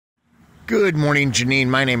Good morning, Jeanine.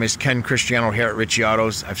 My name is Ken Cristiano here at Ritchie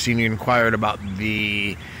Autos. I've seen you inquired about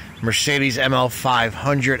the Mercedes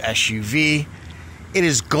ML500 SUV. It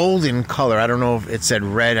is gold in color. I don't know if it said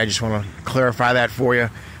red. I just want to clarify that for you.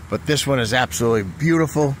 But this one is absolutely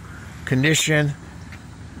beautiful condition.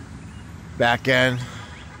 Back end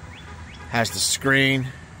has the screen.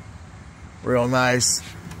 Real nice.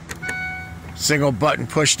 Single button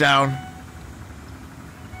push down.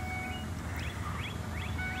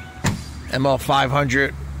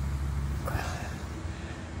 ML500.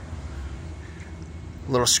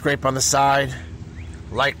 Little scrape on the side.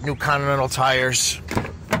 Light new Continental tires.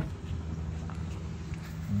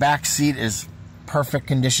 Back seat is perfect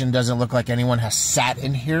condition. Doesn't look like anyone has sat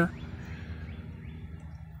in here.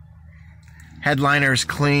 Headliner is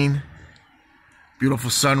clean. Beautiful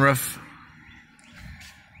sunroof.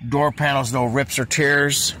 Door panels, no rips or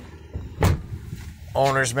tears.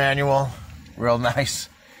 Owner's manual. Real nice.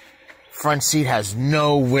 Front seat has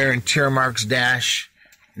no wear and tear marks, dash,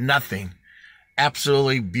 nothing.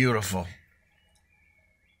 Absolutely beautiful.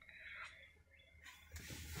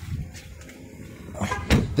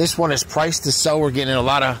 This one is priced to sell. We're getting a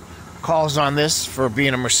lot of calls on this for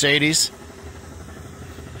being a Mercedes.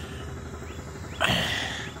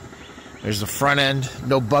 There's the front end,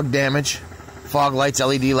 no bug damage. Fog lights,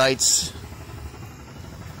 LED lights.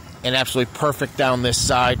 And absolutely perfect down this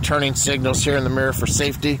side. Turning signals here in the mirror for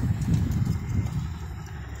safety.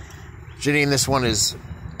 Jeanine, this one is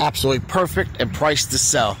absolutely perfect and priced to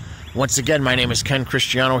sell. Once again, my name is Ken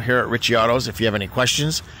Cristiano here at Ritchie Autos. If you have any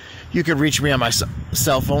questions, you can reach me on my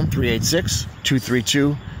cell phone,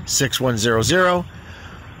 386-232-6100.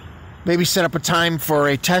 Maybe set up a time for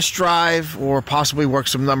a test drive or possibly work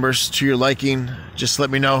some numbers to your liking. Just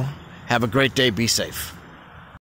let me know. Have a great day. Be safe.